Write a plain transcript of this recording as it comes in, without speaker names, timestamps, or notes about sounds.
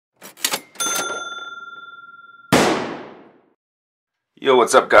Yo,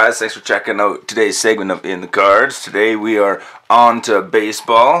 what's up guys? Thanks for checking out today's segment of In the Cards. Today we are on to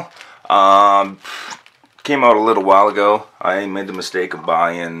baseball. Came out a little while ago. I made the mistake of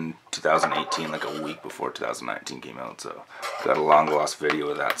buying 2018 like a week before 2019 came out, so got a long lost video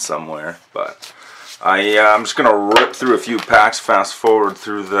of that somewhere. But I'm just gonna rip through a few packs, fast forward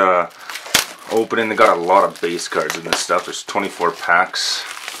through the opening. They got a lot of base cards in this stuff. There's 24 packs,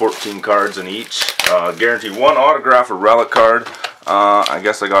 14 cards in each. Guaranteed one autograph or relic card. I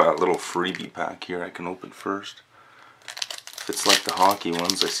guess I got a little freebie pack here I can open first. If it's like the hockey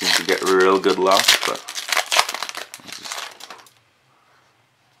ones, I seem to get real good luck, but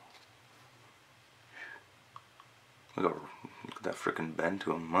look at that frickin' bend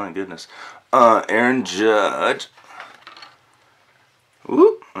to him, my goodness. Aaron Judge.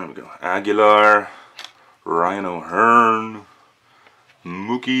 Whoop, there we go. Aguilar, Ryan O'Hearn,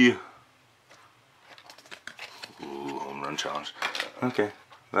 Mookie. Ooh, home run challenge. Okay,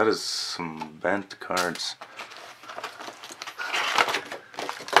 that is some bent cards.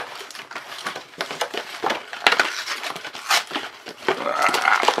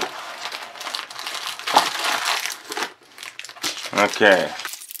 Okay.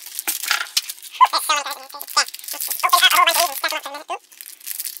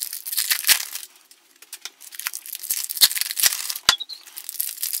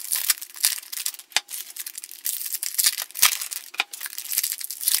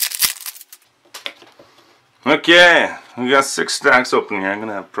 Okay, we got 6 stacks open here. I'm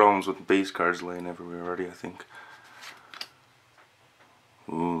gonna have problems with base cards laying everywhere already, I think.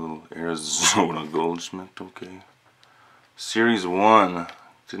 Ooh, little Arizona Goldschmidt, okay. Series 1,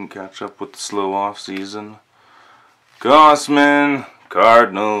 didn't catch up with the slow off season. Gossman,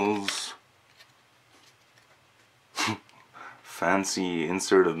 Cardinals. Fancy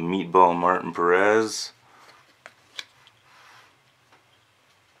insert of Meatball Martin Perez.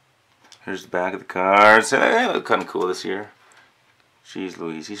 Here's the back of the cards. Hey, they look kind of cool this year. Jeez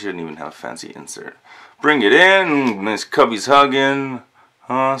Louise, he shouldn't even have a fancy insert. Bring it in. Nice Cubbies hugging.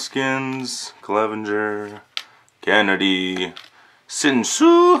 Hoskins, Clevenger, Kennedy,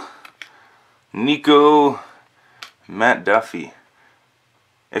 Sinsu, Nico, Matt Duffy.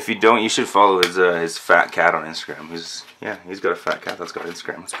 If you don't, you should follow his fat cat on Instagram. He's got a fat cat that's got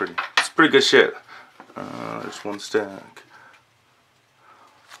Instagram. It's pretty good shit. There's one stack.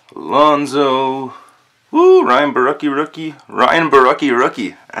 Alonzo. Woo, Ryan Borucki rookie. Ryan Borucki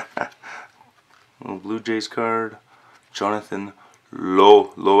rookie. Little Blue Jays card. Jonathan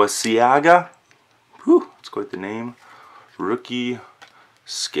Loasiaga. Whew, that's quite the name. Rookie.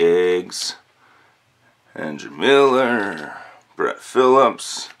 Skaggs. Andrew Miller. Brett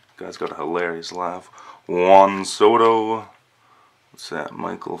Phillips. Guy's got a hilarious laugh. Juan Soto. What's that?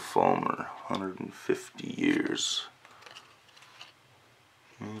 Michael Fulmer. 150 years.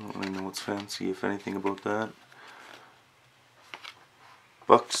 I don't really know what's fancy, if anything, about that.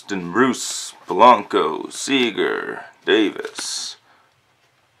 Buxton, Bruce, Polanco, Seager, Davis,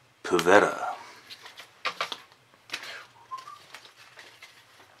 Pivetta.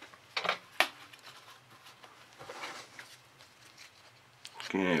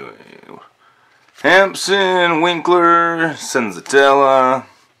 Anyway, Hampson, Winkler, Senzatella,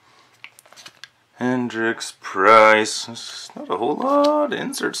 Hendricks, Price. There's not a whole lot of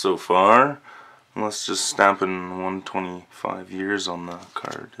inserts so far, unless just stamping 125 years on the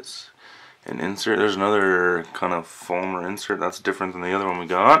card is an insert. There's another kind of Fulmer insert that's different than the other one we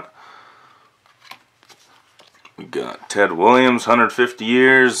got. We got Ted Williams, 150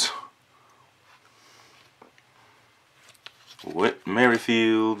 years. Whit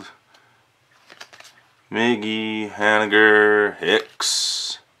Merrifield, Miggy, Haniger,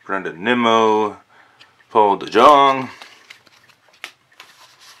 Hicks, Brendan Nimmo, Paul DeJong.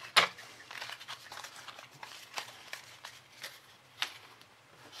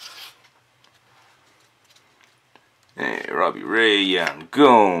 Hey, Robbie Ray, Jan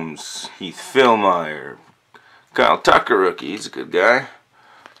Gomes, Heath Fillmeyer, Kyle Tucker rookie, he's a good guy.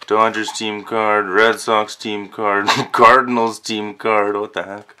 Dodgers team card, Red Sox team card, Cardinals team card, what the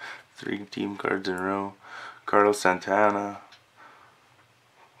heck? 3 team cards in a row. Carlos Santana.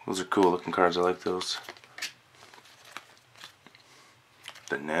 Those are cool looking cards, I like those.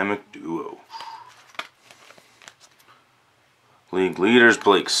 Dynamic duo. League leaders,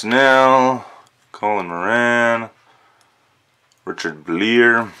 Blake Snell, Colin Moran, Richard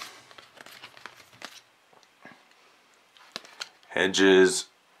Bleer, Hedges,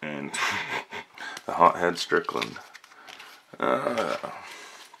 and the hothead Strickland. Okay,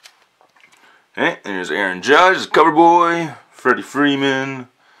 there's Aaron Judge, Cover Boy, Freddie Freeman,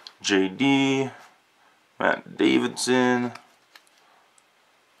 JD, Matt Davidson,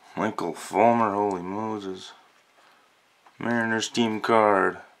 Michael Fulmer, holy Moses. Mariners team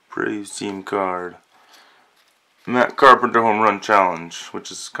card. Braves team card. Matt Carpenter home run challenge,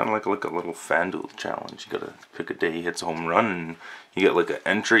 which is kind of like a little FanDuel challenge. You gotta pick a day he hits a home run, and you get like an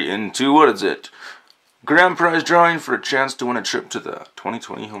entry into, what is it? Grand prize drawing for a chance to win a trip to the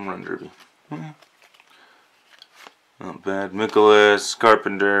 2020 Home Run Derby. Not bad. Nicholas,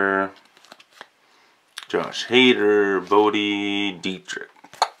 Carpenter, Josh Hader, Bodie, Dietrich.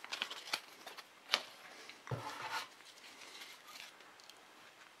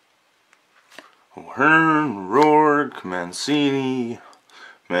 O'Hearn, Rourke, Mancini,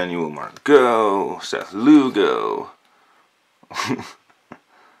 Manuel Margot, Seth Lugo.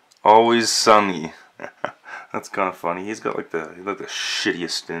 Always Sunny. That's kind of funny. He's got like the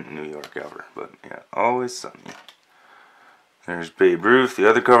shittiest stint in New York ever. But yeah, Always Sunny. There's Babe Ruth, the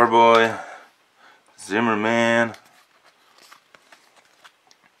other cover boy. Zimmerman.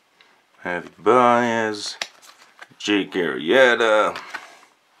 Javi Baez. Jake Arrieta.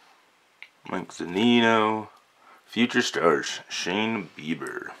 Mike Zunino. Future Stars. Shane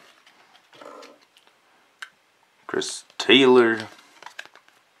Bieber. Chris Taylor.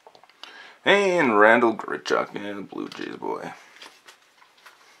 And Randall Grichuk, yeah, the Blue Jays boy.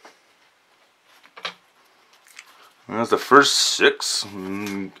 And that's the first 6.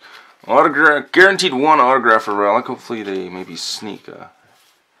 Autograph, guaranteed 1 autograph for Relic. Hopefully they maybe sneak a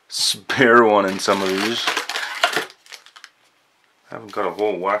spare one in some of these. Haven't got a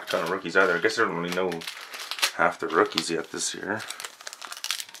whole whack ton of rookies either. I guess I don't really know half the rookies yet this year.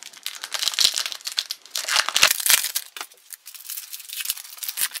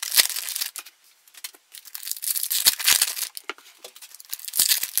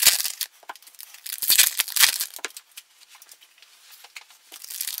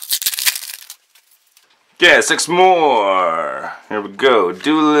 Yeah, 6 more. Here we go.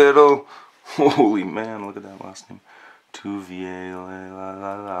 Doolittle. Holy man, look at that last name. Tuvier, la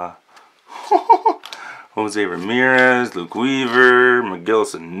la la. Jose Ramirez, Luke Weaver, Miguel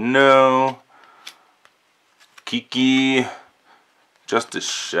Sano, Kiki, Justice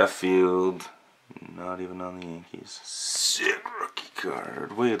Sheffield. Not even on the Yankees. Sick rookie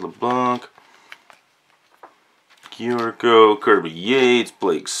card. Wade LeBlanc. Kyorko, Kirby Yates,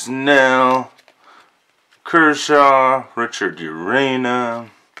 Blake Snell. Kershaw, Richard Urena.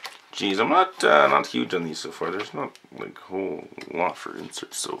 Jeez, I'm not huge on these so far. There's not like a whole lot for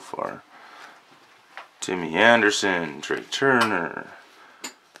inserts so far. Timmy Anderson, Trey Turner,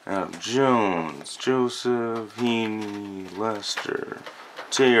 Adam Jones, Joseph, Heaney, Lester,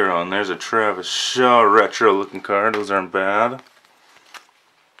 Teheran. There's a Travis Shaw retro looking card. Those aren't bad.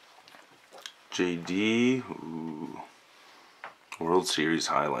 JD, ooh. World Series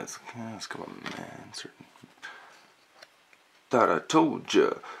highlights. Yes, come on, man. Certain. Thought I told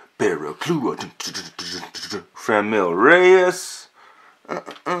ya. Barracuda. Framil Reyes.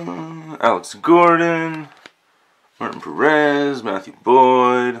 Alex Gordon. Martin Perez. Matthew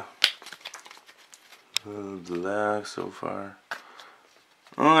Boyd. Black so far.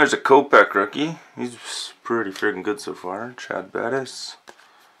 Oh, there's a Kopech rookie. He's pretty friggin' good so far. Chad Bettis.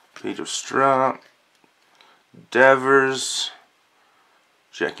 Pedro Strop. Devers.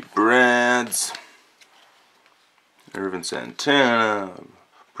 Jackie Brads. Irvin Santana.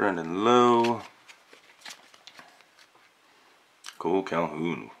 Brandon Lowe. Cole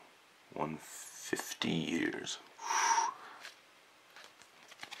Calhoun. 150 years.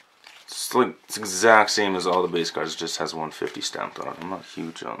 It's like it's exact same as all the base cards. It just has 150 stamped on it. I'm not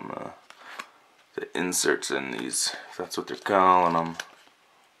huge on the inserts in these, if that's what they're calling them.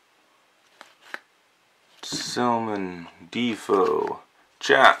 Selman, Defoe,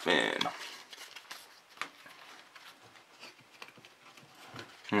 Chapman.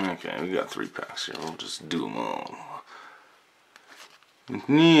 Okay, we got 3 packs here. We'll just do them all.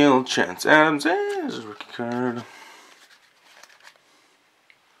 McNeil, Chance Adams, there's a rookie card.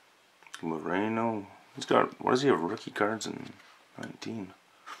 Moreno. He's got, what does he have, rookie cards in 19?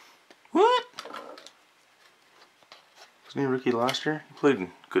 What? Wasn't he a rookie last year? He played a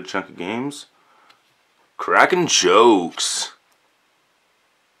good chunk of games. Cracking jokes.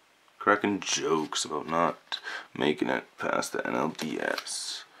 Cracking jokes about not making it past the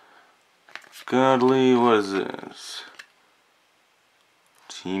NLDS. Godly, what is this?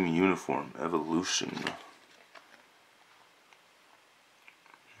 Team uniform evolution.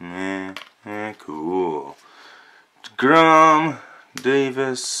 Cool. DeGrom,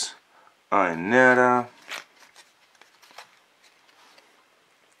 Davis, Inetta,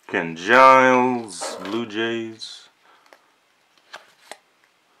 Ken Giles, Blue Jays,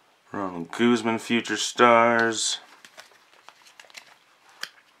 Ronald Guzman, Future Stars,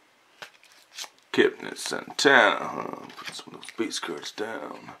 Kipnis Santana. Put some of those base cards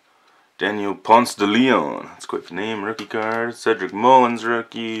down. Daniel Ponce de Leon. That's quite the name. Rookie card. Cedric Mullins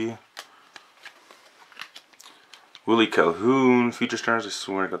rookie. Willie Calhoun. Future Stars. I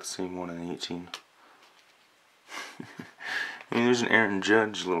swear I got the same one in 18. I mean, there's an Aaron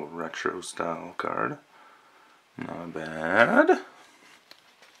Judge little retro style card. Not bad.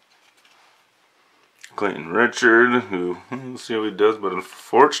 Clayton Richard, who, we'll see how he does, but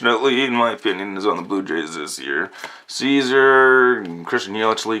unfortunately, in my opinion, is on the Blue Jays this year. Caesar, Christian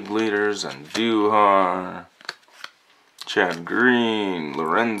Yelich league leaders, and Duhar. Chad Green,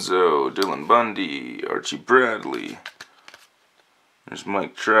 Lorenzo, Dylan Bundy, Archie Bradley. There's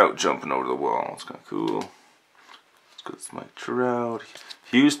Mike Trout jumping over the wall. It's kind of cool. Let's go with Mike Trout.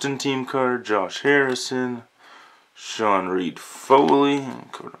 Houston team card, Josh Harrison. Sean Reed Foley.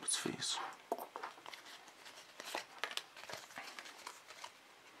 Covered up his face.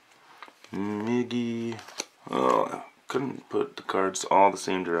 Miggy. Oh, I couldn't put the cards all the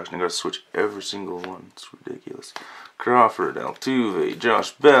same direction. I gotta switch every single one. It's ridiculous. Crawford, Altuve,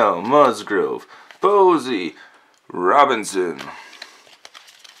 Josh Bell, Musgrove, Posey, Robinson.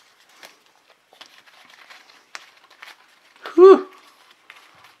 Whew.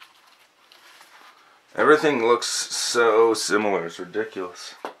 Everything looks so similar. It's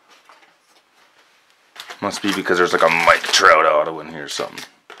ridiculous. Must be because there's like a Mike Trout auto in here or something.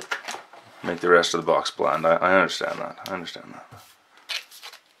 Make the rest of the box blind. I understand that. I understand that.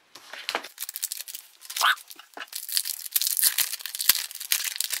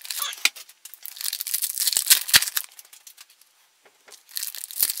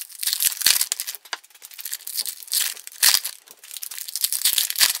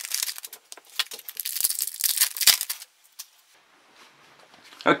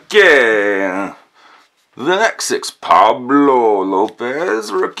 Okay. The next 6, Pablo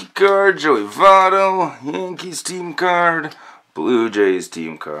Lopez, rookie card, Joey Votto, Yankees team card, Blue Jays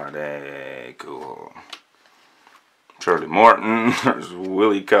team card. Hey, cool. Charlie Morton, there's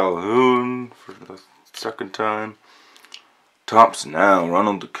Willie Calhoun for the second time. Tops now,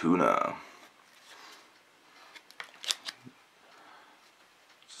 Ronald Acuna.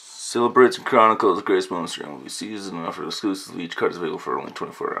 Celebrates and chronicles Grace Moments during the season and offers exclusively. Each card is available for only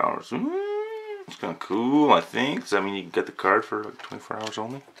 24 hours. It's kind of cool, I think. Does that mean you can get the card for like 24 hours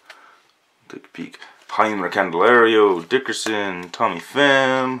only? Take a peek. Heinrich Candelario, Dickerson, Tommy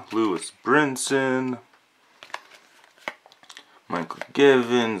Pham, Lewis Brinson, Michael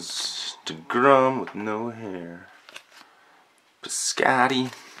Givens, DeGrom with no hair,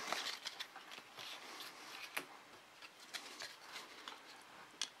 Piscotty,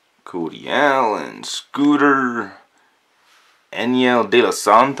 Cody Allen, Scooter, Eniel De Los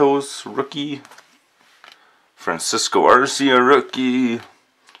Santos, rookie. Francisco Arcia, rookie.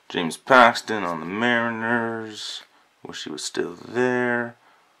 James Paxton on the Mariners. Wish he was still there.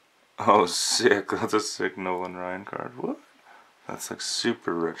 Oh, sick. That's a sick Nolan Ryan card. What? That's like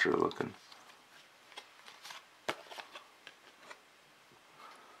super retro looking.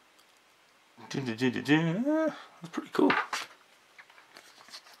 That's pretty cool.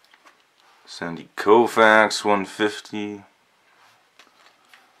 Sandy Koufax, 150.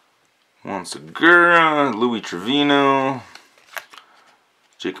 Juan Segura, Louis Trevino,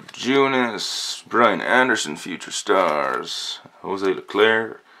 Jacob Junis, Brian Anderson, Future Stars, Jose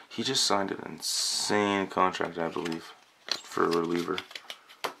Leclerc. He just signed an insane contract, I believe, for a reliever.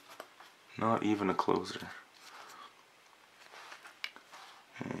 Not even a closer.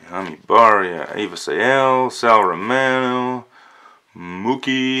 Jaime Barria, Ava Sayel, Sal Romano,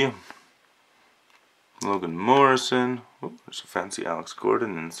 Mookie, Logan Morrison. Oh, there's a fancy Alex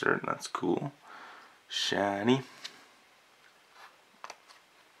Gordon insert. That's cool. Shiny.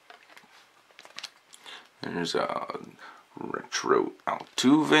 There's a retro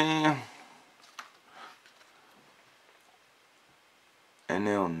Altuve.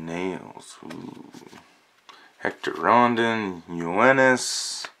 NL Nails. Ooh. Hector Rondon.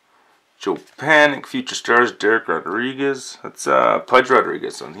 Yoenis. Joe Panic. Future Stars. Derek Rodriguez. That's Pudge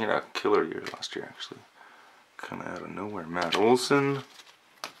Rodriguez. He had a killer year last year, actually. Kind of out of nowhere. Matt Olson.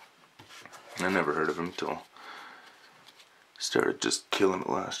 I never heard of him till started just killing it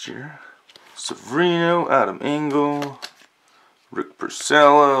last year. Severino, Adam Engel, Rick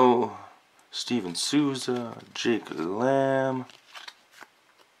Porcello, Steven Souza, Jake Lamb,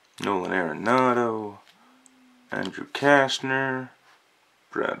 Nolan Arenado, Andrew Kashner,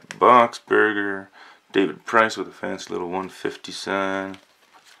 Brad Boxberger, David Price with a fancy little 150 sign.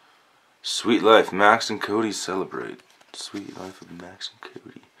 Sweet Life, Max and Cody celebrate. Sweet Life of Max and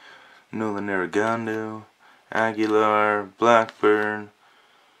Cody. Nolan Arredondo, Aguilar, Blackburn,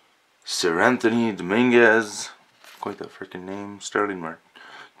 Sir Anthony Dominguez. Quite that freaking name. Starling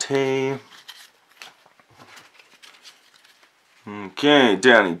Marte. Okay,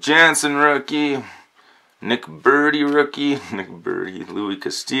 Danny Jansen rookie. Nick Birdie rookie. Nick Birdie. Louis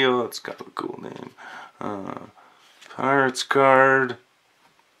Castillo. That's kind of a cool name. Pirates card.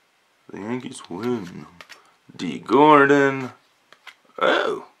 The Yankees win. D. Gordon.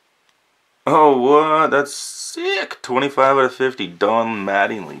 Oh. Oh, what? That's sick. 25 out of 50. Don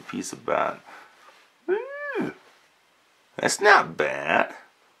Mattingly. Piece of bat. Ooh. That's not bad.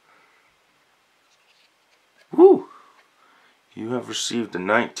 Woo. You have received the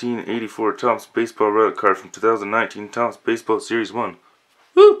 1984 Topps Baseball relic card from 2019 Topps Baseball Series 1.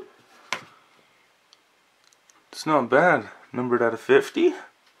 Woo! It's not bad. Numbered out of 50.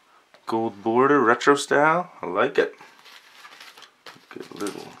 Gold border, retro style. I like it. Get a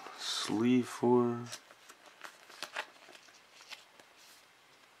little sleeve for...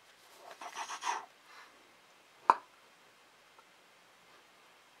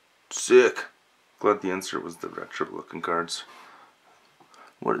 Sick. Glad the insert was the retro looking cards.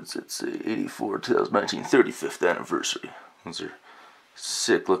 What does it say? 84, 2019, 35th anniversary. Those are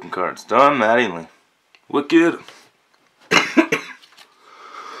sick looking cards. Don Mattingly. Wicked.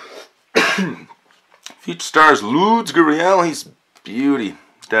 Future stars Ludes Gurriel. He's beauty.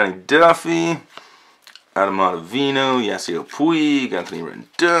 Danny Duffy. Adam Ottavino. Yasiel Puig. Anthony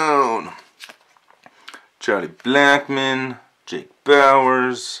Rendon. Charlie Blackmon. Jake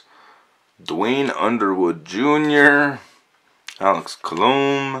Bowers. Dwayne Underwood Jr., Alex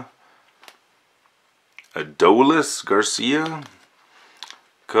Colomb, Adolis Garcia,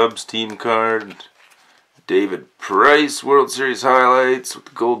 Cubs team card, David Price World Series highlights with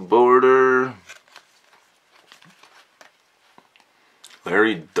the gold border,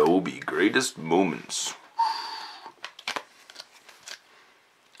 Larry Doby greatest moments.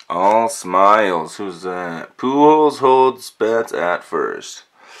 All smiles. Who's that? Pujols holds bats at first.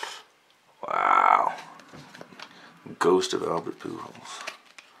 Wow. Ghost of Albert Pujols.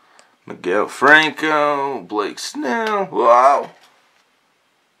 Miguel Franco. Blake Snell. Wow.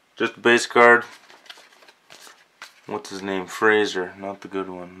 Just a base card. What's his name? Frazier. Not the good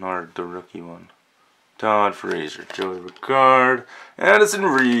one. Not the rookie one. Todd Frazier. Joey Ricard. Addison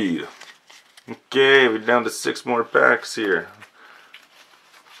Reed. Okay, we're down to 6 more packs here.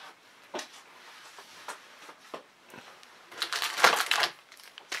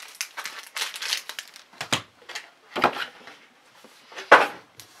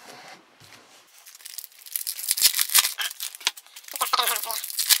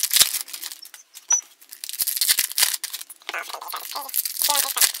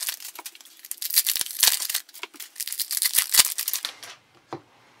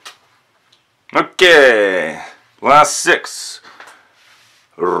 Okay, last 6.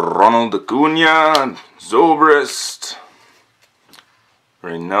 Ronald Acuna, Zobrist,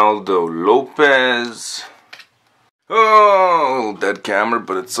 Reynaldo Lopez. Oh, dead camera,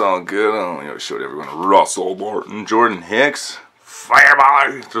 but it's all good. I only showed everyone. Russell Martin, Jordan Hicks,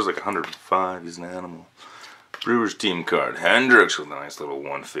 Fireball. There's like 105. He's an animal. Brewers team card. Hendricks with a nice little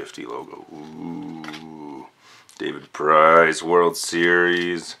 150 logo. Ooh. David Price, World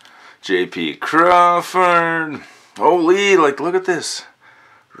Series. J.P. Crawford. Holy, like, look at this.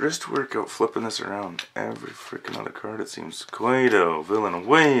 Wrist workout flipping this around. Every freaking other card, it seems. Cueto,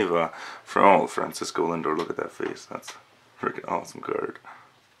 Villanueva. From Francisco Lindor. Look at that face. That's a freaking awesome card.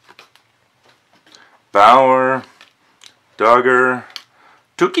 Bauer. Duggar.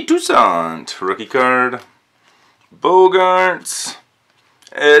 Tuki Toussaint. Rookie card. Bogarts.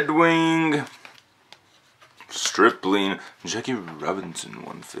 Edwing. Stripling. Jackie Robinson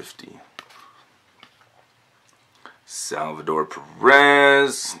 150. Salvador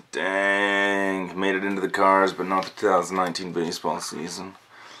Perez. Dang. Made it into the cards, but not the 2019 baseball season.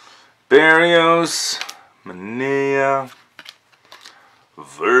 Barrios. Manea.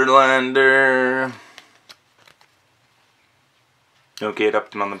 Verlander. Okay,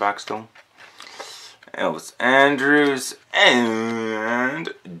 Upton on the back still. Elvis Andrews.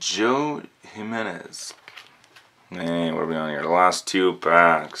 And Joe Jimenez. Hey, what are we on here? The last 2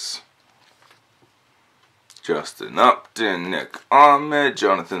 packs. Justin Upton, Nick Ahmed,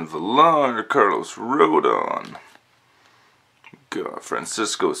 Jonathan Villar, Carlos Rodon. Got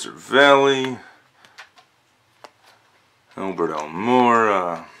Francisco Cervelli. Albert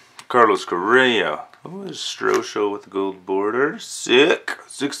Almora. Carlos Correa. Oh, there's Strosho with the gold border. Sick.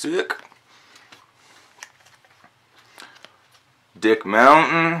 Sick, sick. Dick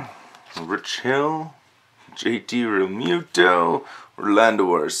Mountain. Rich Hill. JT Realmuto, Orlando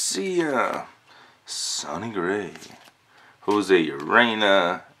Arcia, Sonny Gray, Jose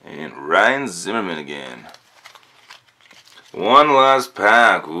Urena, And Ryan Zimmerman again. One last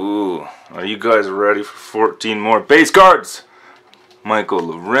pack. Ooh. Are you guys ready for 14 more base cards? Michael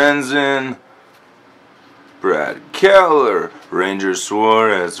Lorenzen. Brad Keller. Ranger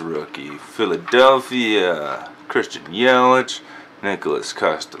Suarez rookie. Philadelphia. Christian Yelich. Nicholas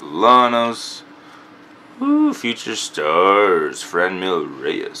Castellanos. Ooh, future stars. Franmil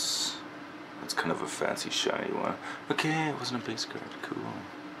Reyes. That's kind of a fancy shiny one. Okay, it wasn't a base card. Cool.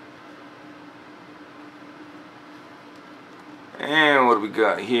 And what do we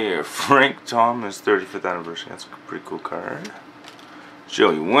got here? Frank Thomas, 35th anniversary. That's a pretty cool card.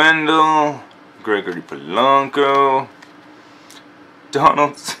 Joey Wendell. Gregory Polanco.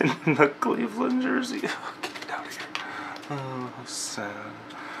 Donaldson in the Cleveland jersey. Oh, get out of here. Oh, how sad.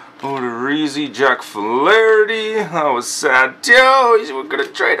 Odorizzi, Jack Flaherty. That was sad too. We're going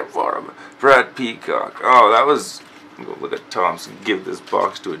to trade him for him. Brad Peacock. Oh, that was... Look at Thompson. Give this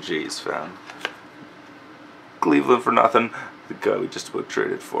box to a Jays fan. Cleveland for nothing. The guy we just about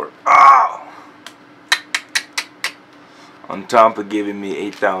traded for. Oh! On top of giving me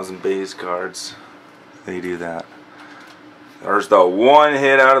 8,000 base cards. They do that. There's the one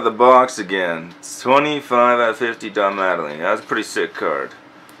hit out of the box again. 25 out of 50 Don Mattingly. That's a pretty sick card.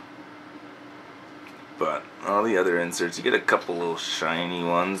 But all the other inserts, you get a couple little shiny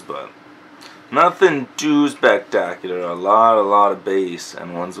ones, but nothing too spectacular. A lot of base,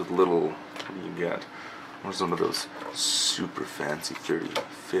 and ones with little. What do you get? Where's some of those super fancy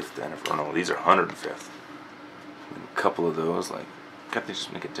 35th anniversary? Oh no, these are 105th. A couple of those, like, can't they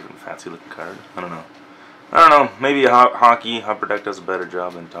just make a different fancy looking card? I don't know. Maybe hockey, Upper Deck does a better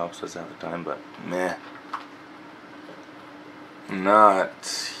job than Topps does at the time, but meh.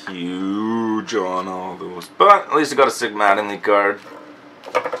 Not huge on all those, but at least I got a Sig Mattingly card.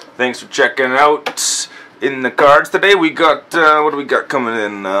 Thanks for checking out. In the cards today, we got what do we got coming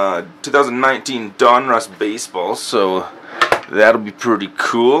in? 2019 Donruss baseball, so that'll be pretty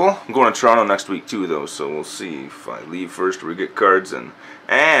cool. I'm going to Toronto next week too, though, so we'll see if I leave first or we get cards in.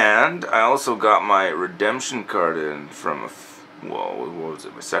 And I also got my redemption card in from what was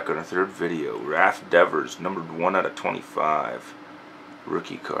it? My second or third video. Raph Devers, numbered 1 out of 25.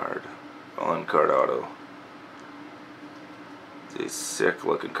 Rookie card. On card auto. It's a sick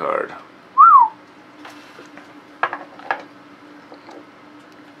looking card.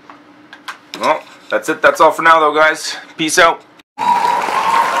 Well, that's it. That's all for now, though, guys. Peace out.